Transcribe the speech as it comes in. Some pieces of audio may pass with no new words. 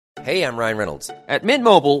Hey, I'm Ryan Reynolds. At Mint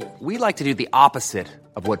Mobile, we like to do the opposite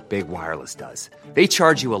of what Big Wireless does. They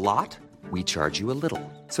charge you a lot, we charge you a little.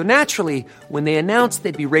 So naturally, when they announced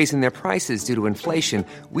they'd be raising their prices due to inflation,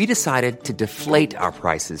 we decided to deflate our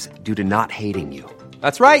prices due to not hating you.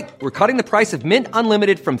 That's right. We're cutting the price of Mint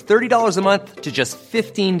Unlimited from $30 a month to just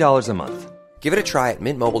 $15 a month. Give it a try at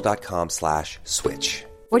mintmobile.com/switch.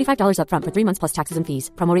 $45 up front for 3 months plus taxes and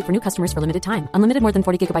fees. Promo rate for new customers for limited time. Unlimited more than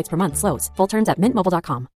 40 gigabytes per month. Slows full terms at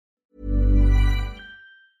mintmobile.com.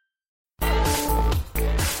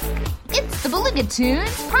 It's the Beluga Tunes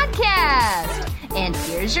podcast. And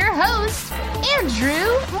here's your host,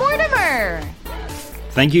 Andrew Mortimer.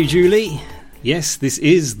 Thank you, Julie. Yes, this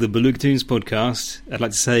is the Beluga Tunes podcast. I'd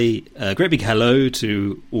like to say a great big hello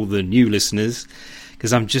to all the new listeners,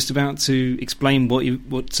 because I'm just about to explain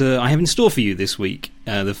what I have in store for you this week.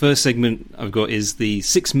 The first segment I've got is the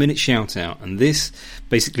 6-minute shout-out, and this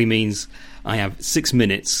basically means I have 6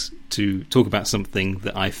 minutes to talk about something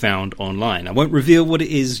that I found online. I won't reveal what it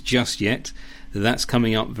is just yet. That's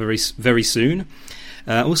coming up very, very soon.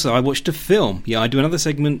 Also, I watched a film. Yeah, I do another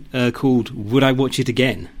segment called Would I Watch It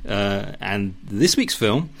Again? And this week's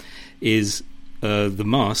film is The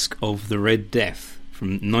Mask of the Red Death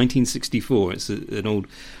from 1964. It's an old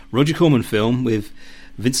Roger Corman film with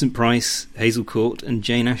Vincent Price, Hazel Court and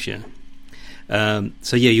Jane Asher.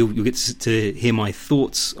 So yeah, you'll get to hear my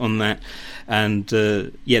thoughts on that. And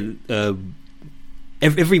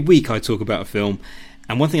every week I talk about a film.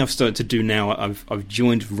 And one thing I've started to do now, I've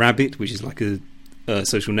joined Rabbit, which is like a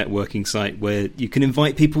social networking site where you can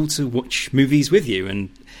invite people to watch movies with you. And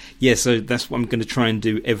yeah, so that's what I'm going to try and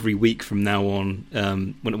do every week from now on.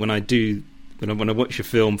 When I watch a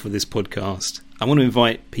film for this podcast, I want to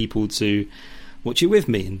invite people to watch it with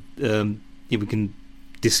me, and we can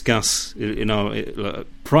discuss in our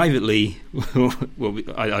privately. Well,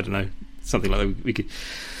 I don't know, something like that. We can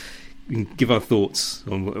give our thoughts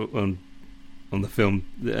on the film,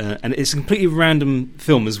 and it's a completely random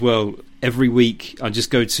film as well. Every week, I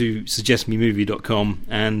just go to suggestmemovie.com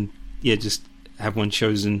and just have one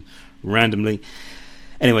chosen randomly.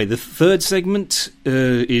 Anyway, the third segment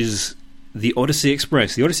is the Odyssey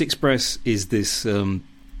Express. The Odyssey Express is this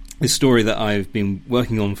story that I've been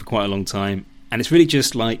working on for quite a long time, and it's really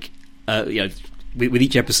just like with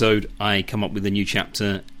each episode, I come up with a new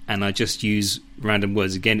chapter, and I just use random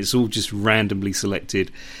words. Again, it's all just randomly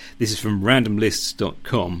selected. This is from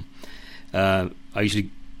randomlists.com. I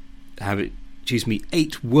usually have it choose me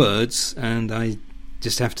 8 words, and I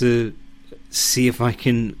just have to see if I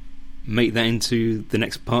can make that into the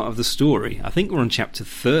next part of the story. I think we're on chapter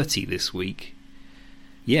 30 this week.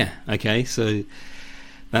 Yeah, okay, so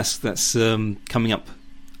that's coming up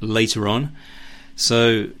later on.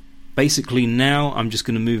 So basically now I'm just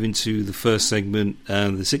going to move into the first segment,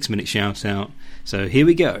 the 6-minute shout out. So here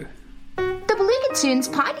we go. The Beluga Tunes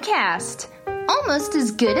podcast. Almost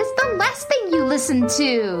as good as the last thing you listened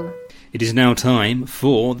to. It is now time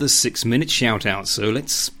for the 6-minute shout out. So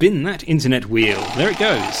let's spin that internet wheel. There it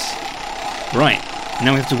goes. Right,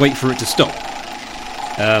 now we have to wait for it to stop.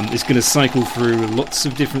 It's going to cycle through lots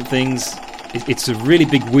of different things. It's a really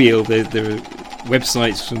big wheel. There are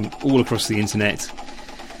websites from all across the internet,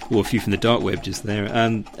 or a few from the dark web just there.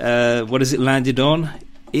 And what has it landed on?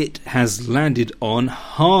 It has landed on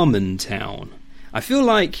Harmontown. I feel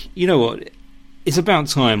like, you know what, it's about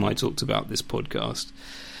time I talked about this podcast.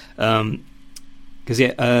 Because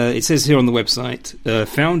it says here on the website,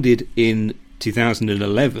 founded in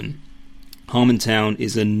 2011, Harmontown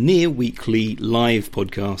is a near-weekly live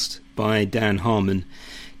podcast by Dan Harmon,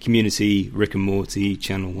 Community, Rick and Morty,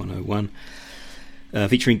 Channel 101,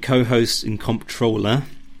 featuring co-host and comptroller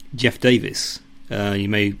Jeff Davis. You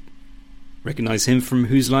may recognise him from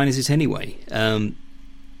Whose Line Is It Anyway? I've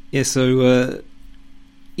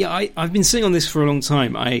been sitting on this for a long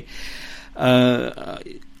time. I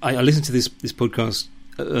listen to this podcast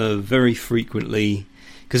very frequently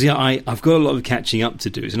because I've got a lot of catching up to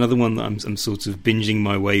do. It's another one that I'm sort of binging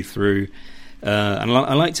my way through, and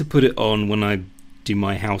I like to put it on when I do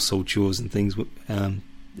my household chores and things. Let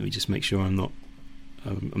me just make sure I'm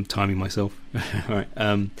timing myself. All right.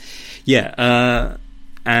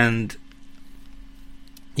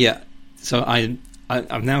 So I've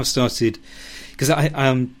now started because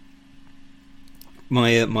my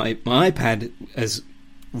iPad has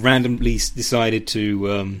randomly decided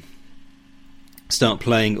to start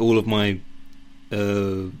playing all of my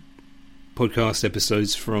podcast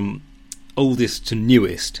episodes from oldest to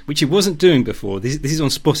newest, which it wasn't doing before. This is on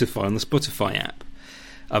Spotify, on the Spotify app.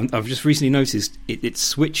 I've just recently noticed it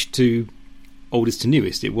switched to oldest to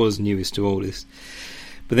newest. It was newest to oldest,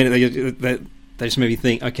 but then they just made me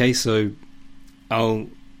think. Okay, so I'll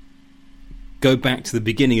go back to the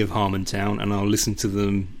beginning of Harmontown and I'll listen to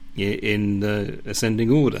them in ascending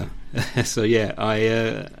order. So yeah,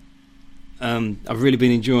 I've really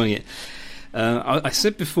been enjoying it. I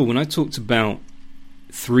said before, when I talked about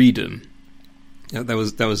Freedom, that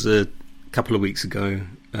was a couple of weeks ago,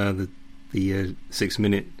 the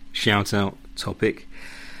 6-minute shout out topic.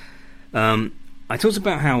 I talked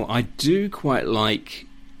about how I do quite like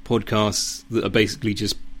podcasts that are basically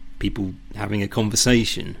just people having a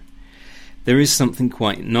conversation. There is something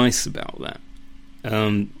quite nice about that.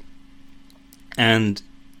 So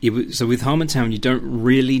with Harmontown, you don't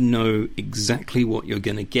really know exactly what you're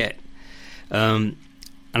going to get. And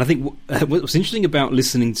I think what's interesting about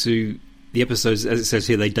listening to the episodes, as it says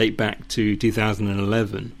here, they date back to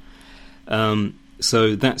 2011.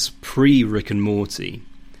 So that's pre-Rick and Morty.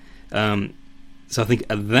 So I think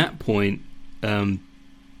at that point,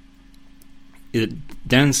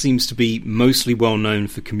 Dan seems to be mostly well known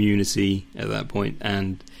for Community at that point,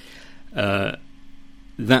 and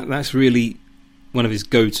that's really one of his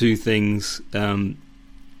go-to things.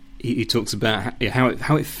 He talks about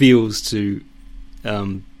how it feels to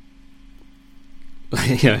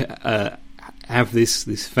have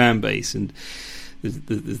this fan base and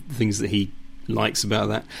the things that he likes about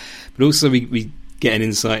that, but also we get an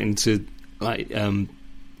insight into like the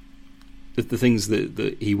things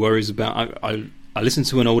that he worries about. I listened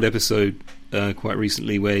to an old episode quite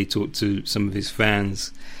recently where he talked to some of his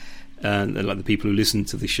fans, like the people who listen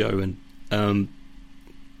to the show, and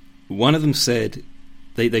one of them said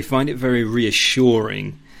they find it very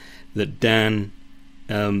reassuring that Dan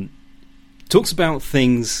talks about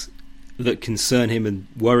things that concern him and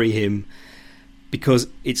worry him, because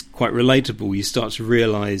it's quite relatable. You start to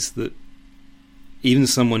realise that even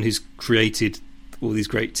someone who's created all these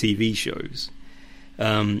great TV shows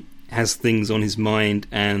has things on his mind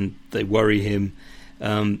and they worry him,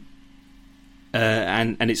 and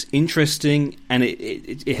it's interesting, and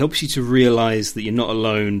it helps you to realise that you're not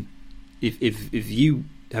alone if you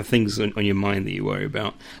have things on your mind that you worry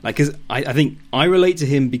about. Like, because I think I relate to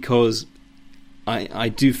him because I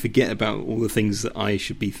do forget about all the things that I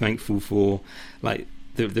should be thankful for. Like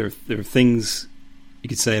there are things you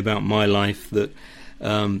could say about my life that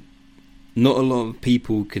not a lot of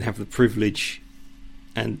people can have the privilege,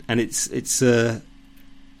 and it's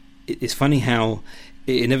funny how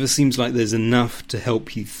it never seems like there's enough to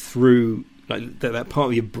help you through, like that part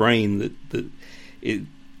of your brain that it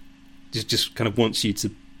just kind of wants you to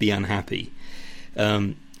be unhappy,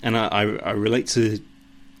 and I relate to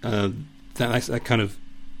that kind of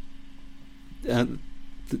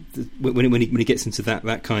when he gets into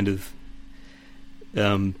that kind of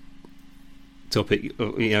topic,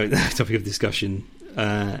 topic of discussion.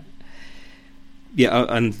 And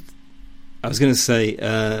I was going to say,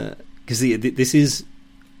 because this is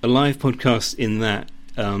a live podcast in that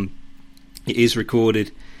it is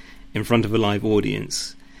recorded in front of a live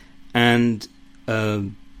audience, and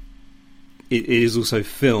it is also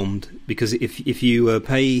filmed, because if you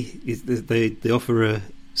pay, they offer a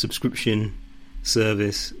subscription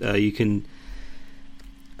service. You can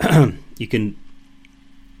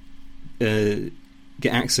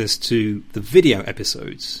get access to the video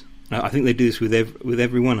episodes. I think they do this with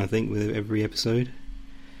everyone. I think with every episode,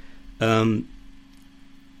 and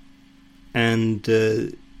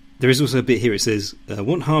there is also a bit here. It says,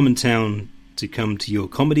 "Want Harmontown to come to your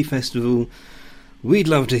comedy festival? We'd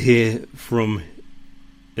love to hear from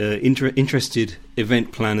interested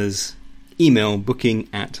event planners. Email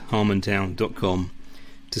booking@harmontown.com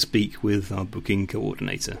to speak with our booking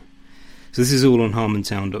coordinator." So this is all on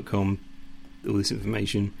harmontown.com, all this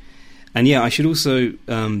information. And yeah, I should also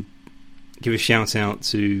give a shout out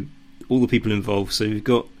to all the people involved. So we've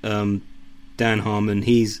got Dan Harmon.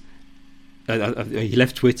 He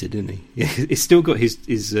left Twitter, didn't he? Yeah, it's still got his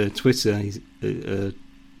Twitter. He's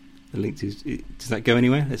link to. Does that go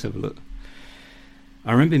anywhere? Let's have a look.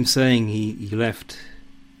 I remember him saying he left.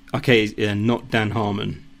 Okay, not Dan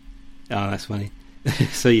Harmon. Oh, that's funny.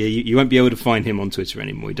 So yeah, you won't be able to find him on Twitter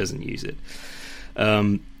anymore. He doesn't use it.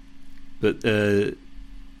 But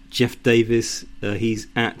Jeff Davis, he's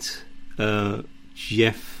at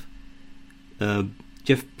Jeff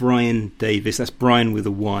Brian Davis. That's Brian with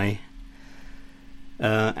a Y.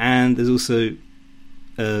 And there's also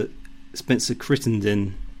Spencer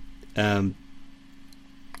Crittenden.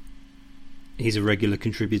 He's a regular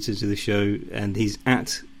contributor to the show, and he's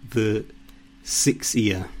at the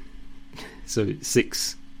 6-ear. So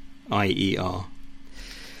 6 IER.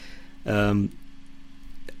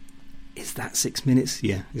 Is that 6 minutes?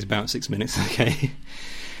 Yeah, it's about 6 minutes. Okay.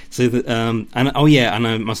 So that and and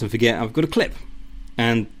I mustn't forget, I've got a clip,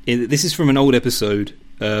 and this is from an old episode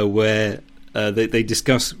where they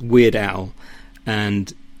discuss Weird Al,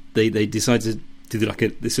 and they decide to do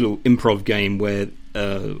this little improv game where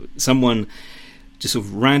someone just sort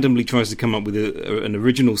of randomly tries to come up with an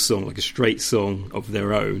original song, like a straight song of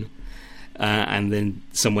their own, and then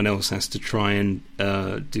someone else has to try and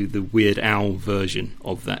do the Weird Al version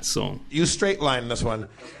of that song. You straight line this one.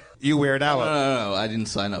 You Weird Al. No, I didn't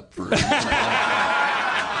sign up for it.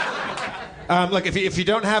 Look, if you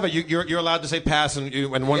don't have it, you're allowed to say pass,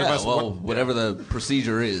 and one of us. Well, whatever the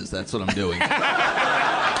procedure is, that's what I'm doing.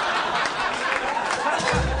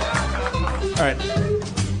 All right.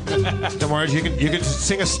 Don't worry, you can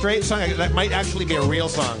sing a straight song. That might actually be a real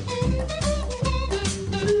song.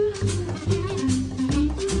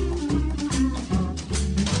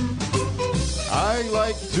 I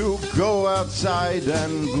like to go outside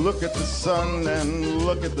and look at the sun and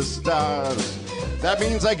look at the stars. That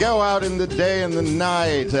means I go out in the day and the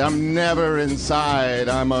night. I'm never inside.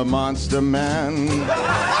 I'm a monster man.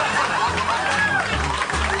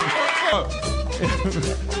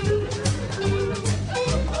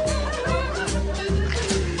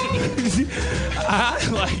 I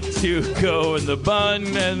like to go in the bun,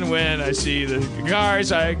 and when I see the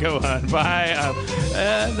cars, I go on by.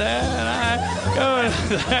 And then I go.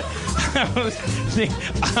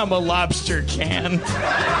 I'm a lobster can.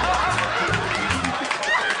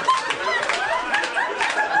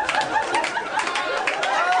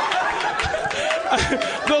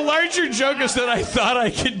 The larger joke is that I thought I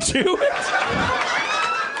could do it.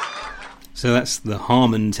 So that's the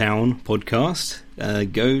Harmontown podcast.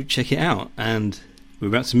 Go check it out. And we're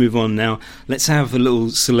about to move on now. Let's have a little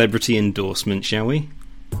celebrity endorsement, shall we?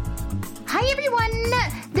 Hi, everyone.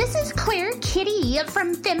 This is Claire Kitty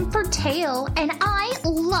from Femme for Tail, and I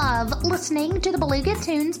love listening to the Beluga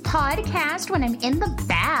Tunes podcast when I'm in the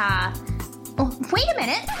bath. Oh, wait a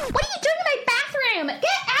minute. What are you doing in my bathroom? Get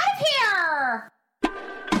out of here!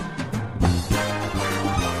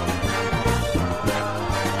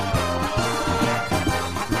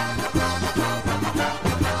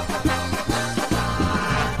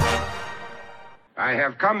 I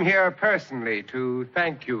have come here personally to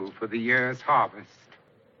thank you for the year's harvest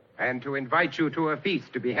and to invite you to a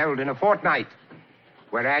feast to be held in a fortnight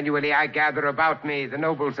where annually I gather about me the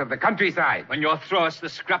nobles of the countryside. When you throw us the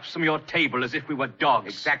scraps from your table as if we were dogs.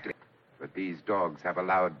 Exactly. But these dogs have a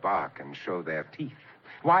loud bark and show their teeth.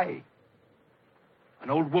 Why?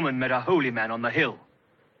 An old woman met a holy man on the hill.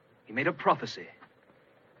 He made a prophecy.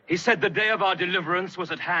 He said the day of our deliverance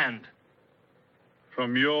was at hand.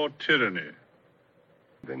 From your tyranny.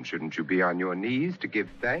 Then shouldn't you be on your knees to give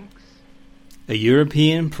thanks? A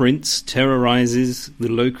European prince terrorizes the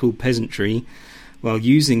local peasantry while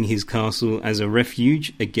using his castle as a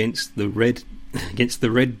refuge against the Red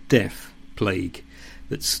Death plague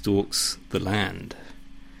that stalks the land.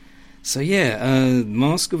 So yeah,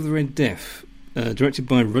 Mask of the Red Death, directed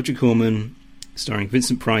by Roger Corman, starring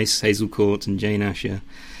Vincent Price, Hazel Court, and Jane Asher.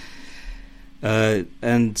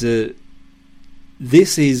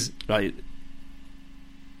 This is like.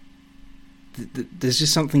 There's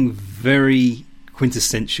just something very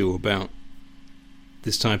quintessential about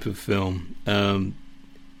this type of film.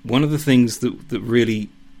 One of the things that really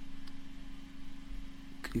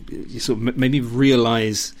you sort of made me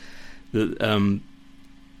realise that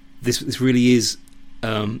this really is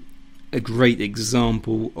a great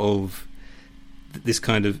example of this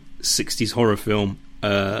kind of 60s horror film.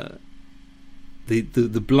 The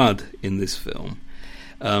blood in this film,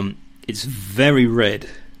 it's very red.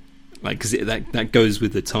 Like, because that goes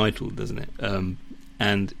with the title, doesn't it?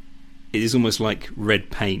 And it is almost like red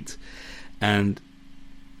paint, and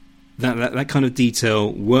that kind of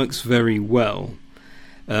detail works very well,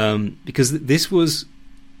 because this was,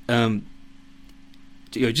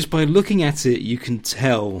 just by looking at it, you can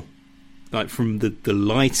tell, like from the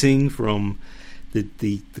lighting, from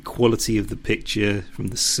the quality of the picture, from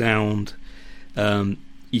the sound,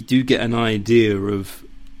 you do get an idea of.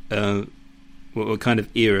 What kind of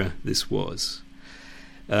era this was,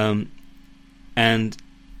 and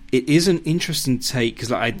it is an interesting take because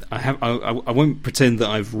I won't pretend that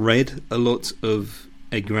I've read a lot of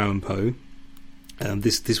Edgar Allan Poe.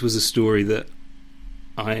 This was a story that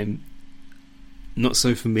I am not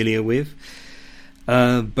so familiar with,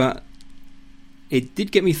 but it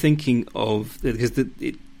did get me thinking of because there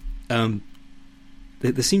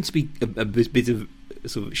seemed to be a bit of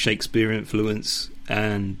sort of Shakespeare influence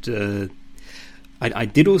and. I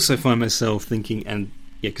did also find myself thinking, and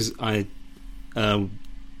yeah, because I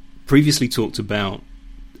previously talked about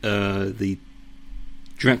the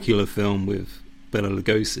Dracula film with Bela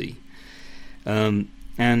Lugosi,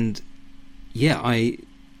 and yeah, I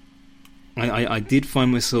I did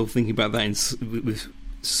find myself thinking about that with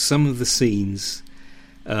some of the scenes,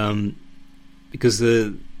 because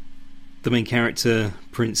the main character,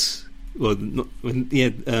 Prince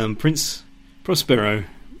Prospero,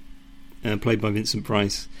 played by Vincent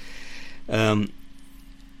Price. There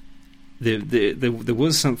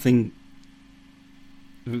was something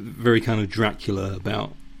very kind of Dracula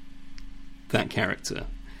about that character.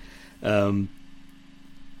 But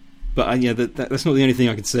that's not the only thing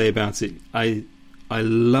I can say about it. I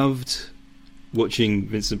loved watching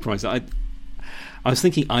Vincent Price. I was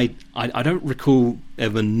thinking I don't recall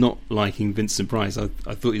ever not liking Vincent Price. I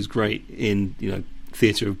thought he was great in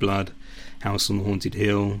Theatre of Blood, House on the Haunted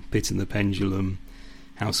Hill, Pit and the Pendulum,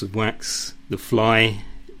 House of Wax, The Fly.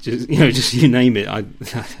 Just you name it. I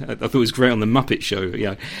thought it was great on the Muppet Show.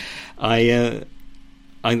 Yeah, I've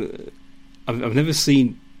never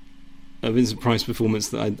seen a Vincent Price performance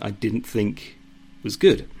that I didn't think was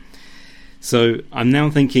good. So I'm now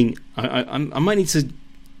thinking I might need to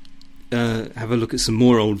have a look at some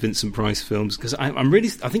more old Vincent Price films, because I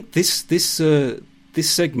think this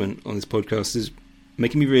segment on this podcast is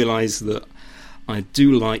making me realise that I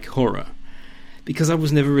do like horror, because I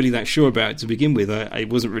was never really that sure about it to begin with. It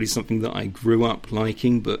wasn't really something that I grew up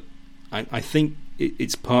liking, but I think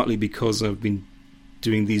it's partly because I've been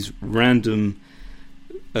doing these random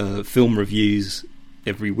film reviews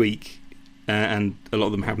every week, and a lot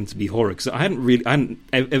of them happen to be horror, because I hadn't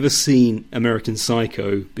ever seen American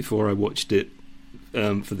Psycho before I watched it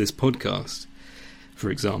for this podcast, for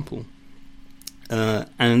example.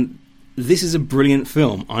 And this is a brilliant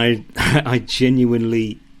film. I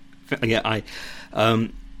genuinely, because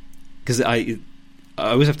I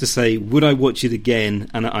always have to say, would I watch it again?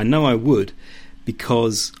 And I know I would,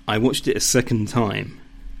 because I watched it a second time.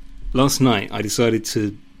 Last night I decided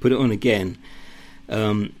to put it on again.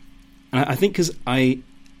 And I think because I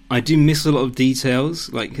do miss a lot of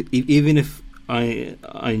details. Like, even if I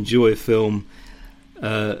enjoy a film,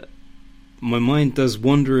 my mind does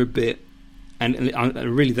wander a bit, and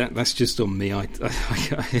really that's just on me.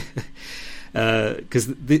 Because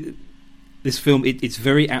this film, it's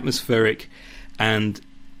very atmospheric, and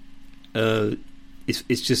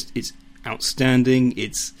it's outstanding.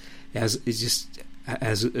 It has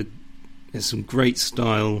some great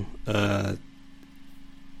style.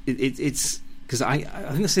 It's because I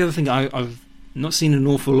think that's the other thing. I've not seen an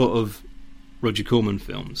awful lot of Roger Corman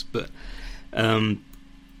films, but I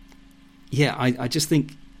just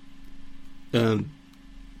think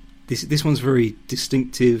this one's very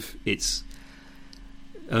distinctive. It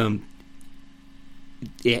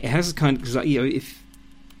has a kind of, because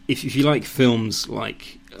if you like films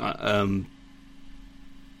like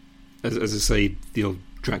as I say, the old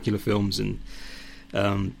Dracula films, and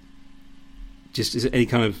just any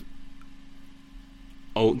kind of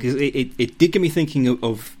because it did get me thinking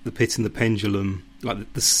of The Pit and the Pendulum,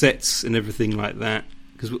 like the sets and everything like that,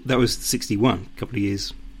 because that was 1961, a couple of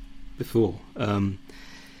years before.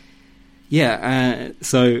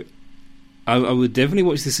 So I would definitely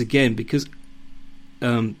watch this again, because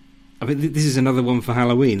I mean, this is another one for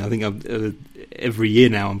Halloween. I think every year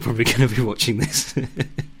now I'm probably going to be watching this.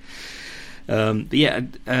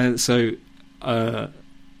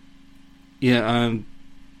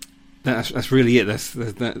 That's really it.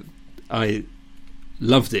 That I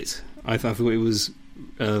loved it. I thought it was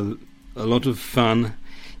a lot of fun.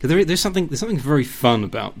 There's something very fun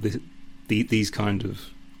about these kind of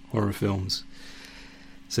horror films.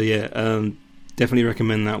 So definitely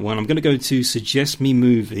recommend that one. I'm going to go to Suggest Me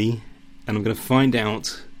Movie, and I'm going to find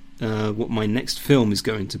out what my next film is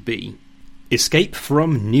going to be. Escape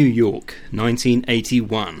from New York,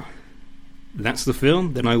 1981. That's the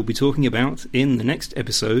film that I will be talking about in the next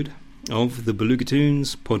episode of the Beluga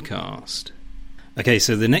Tunes podcast. Okay,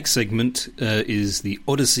 so the next segment is the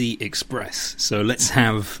Odyssey Express. So let's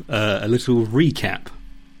have a little recap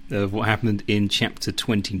of what happened in chapter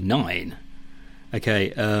 29.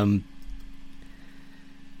 Okay,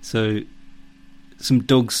 so some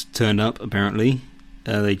dogs turned up, apparently.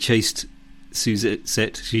 They chased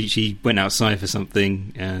Suzette. She went outside for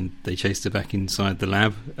something, and they chased her back inside the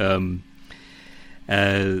lab.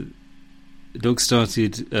 The dogs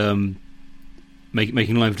started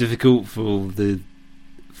making life difficult for the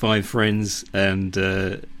 5 friends, and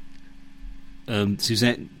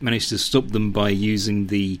Suzette managed to stop them by using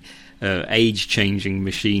the age-changing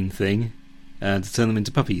machine thing to turn them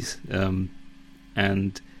into puppies.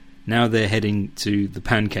 And now they're heading to the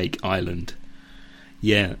Pancake Island.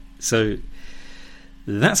 Yeah, so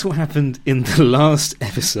that's what happened in the last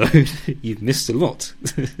episode. You've missed a lot.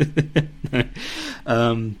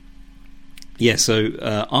 So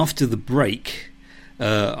after the break,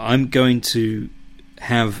 I'm going to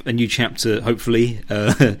have a new chapter, hopefully,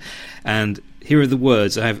 and here are the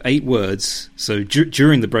words. I have 8 words, so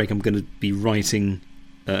during the break I'm going to be writing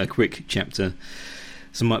a quick chapter.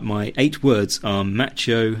 So my 8 words are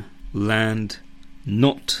macho, land,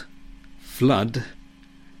 not, flood,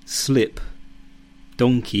 slip,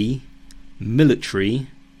 donkey, military,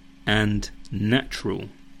 and natural.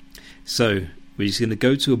 So we're just going to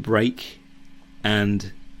go to a break,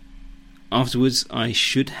 and afterwards I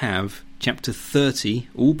should have chapter 30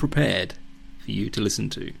 all prepared for you to listen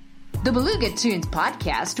to. The Beluga Tunes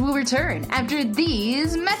podcast will return after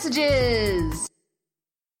these messages.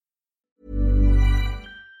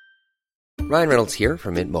 Ryan Reynolds here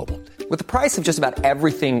from Mint Mobile. With the price of just about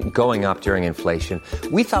everything going up during inflation,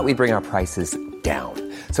 we thought we'd bring our prices down.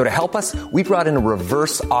 So to help us, we brought in a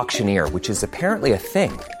reverse auctioneer, which is apparently a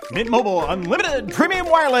thing. Mint Mobile Unlimited Premium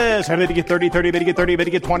Wireless. How to get 30, 30, bit to get 30, bit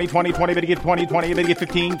to get 20, 20, 20, bit to get 20, 20, bit to get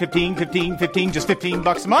 15, 15, 15, 15, just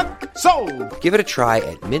 $15 a month? Sold! Give it a try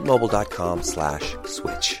at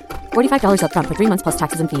mintmobile.com/switch. $45 up front for 3 months plus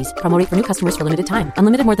taxes and fees. Promo rate for new customers for limited time.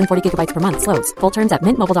 Unlimited more than 40 gigabytes per month. Slows full terms at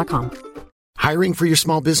mintmobile.com. Hiring for your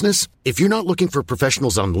small business? If you're not looking for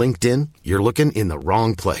professionals on LinkedIn, you're looking in the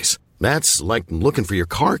wrong place. That's like looking for your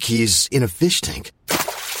car keys in a fish tank.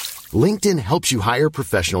 LinkedIn helps you hire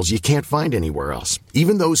professionals you can't find anywhere else,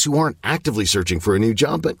 even those who aren't actively searching for a new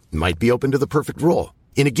job but might be open to the perfect role.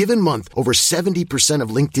 In a given month, over 70% of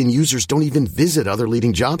LinkedIn users don't even visit other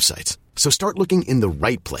leading job sites. So start looking in the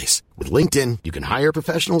right place. With LinkedIn, you can hire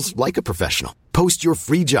professionals like a professional. Post your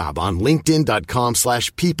free job on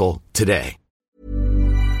linkedin.com/people today.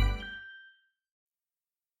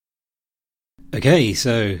 Okay,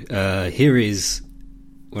 so here is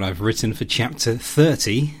what I've written for chapter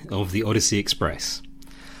 30 of the Odyssey Express.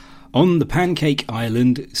 On the Pancake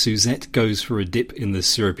Island, Suzette goes for a dip in the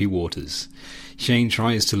syrupy waters. Shane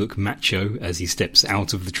tries to look macho as he steps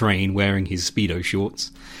out of the train wearing his Speedo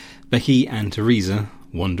shorts. Becky and Teresa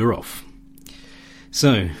wander off.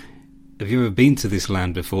 So, have you ever been to this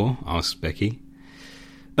land before? Asks Becky.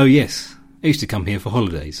 Oh yes, I used to come here for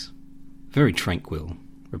holidays. Very tranquil,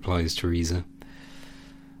 replies Teresa.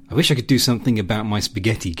 I wish I could do something about my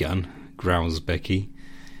spaghetti gun, growls Becky.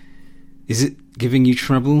 Is it giving you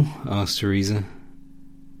trouble? Asks Teresa.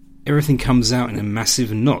 Everything comes out in a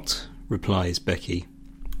massive knot, replies Becky.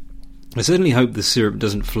 I certainly hope the syrup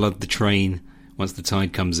doesn't flood the train once the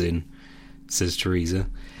tide comes in, says Teresa.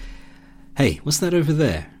 Hey, what's that over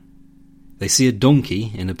there? They see a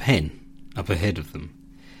donkey in a pen up ahead of them.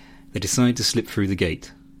 They decide to slip through the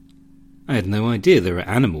gate. I had no idea there were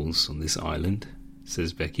animals on this island,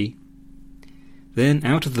 says Becky. Then,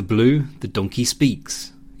 out of the blue, the donkey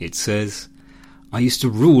speaks. It says, I used to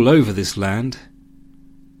rule over this land.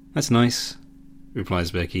 That's nice,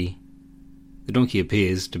 replies Becky. The donkey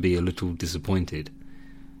appears to be a little disappointed.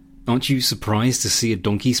 Aren't you surprised to see a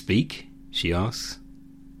donkey speak? She asks.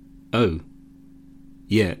 Oh.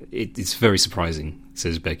 Yeah, it's very surprising,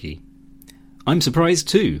 says Becky. I'm surprised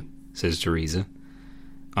too, says Teresa.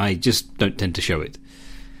 I just don't tend to show it.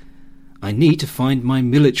 I need to find my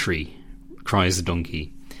military, cries the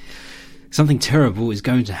donkey. Something terrible is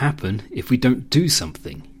going to happen if we don't do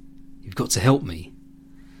something. You've got to help me.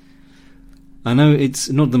 I know it's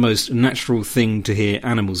not the most natural thing to hear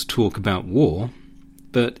animals talk about war,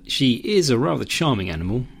 but she is a rather charming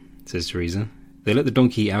animal, says Teresa. They let the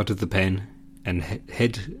donkey out of the pen and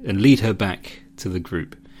head and lead her back to the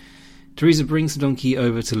group. Teresa brings the donkey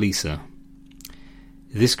over to Lisa.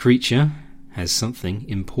 This creature has something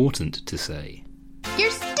important to say.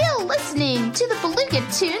 You're still listening to the Beluga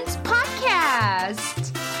Tunes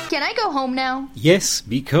podcast. Can I go home now? Yes,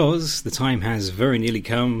 because the time has very nearly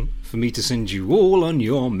come for me to send you all on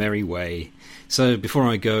your merry way. So before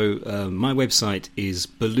I go, my website is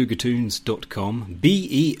belugatoons.com,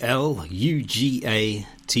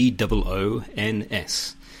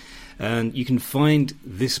 BELUGATOONS. And you can find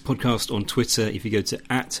this podcast on Twitter if you go to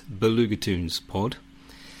 @BelugatoonsPod.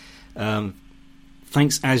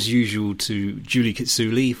 Thanks as usual to Julie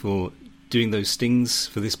Kitsuli for doing those stings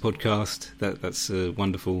for this podcast. That's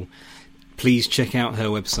wonderful. Please check out her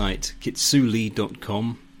website,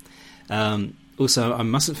 kitsuli.com. Also, I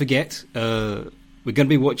mustn't forget, we're going to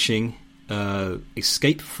be watching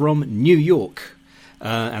Escape from New York,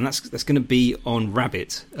 and that's going to be on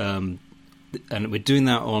Rabbit, and we're doing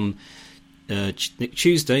that on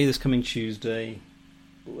Tuesday, this coming Tuesday.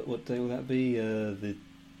 What day will that be? The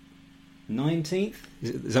 19th?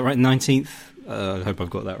 Is that right? 19th? I hope I've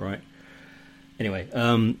got that right. Anyway,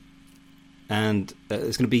 and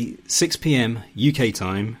it's going to be 6 p.m. UK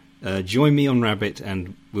time. Join me on Rabbit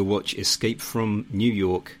and we'll watch Escape from New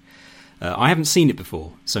York. I haven't seen it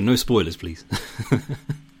before, so no spoilers, please.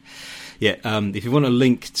 Yeah, if you want a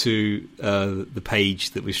link to the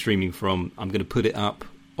page that we're streaming from, I'm going to put it up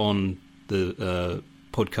on the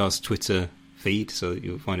podcast Twitter feed, so that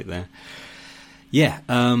you'll find it there. Yeah,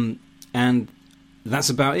 and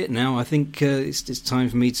that's about it now. I think it's time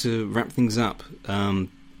for me to wrap things up.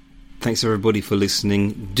 Thanks everybody for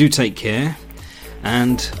listening. Do take care,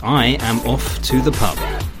 and I am off to the pub.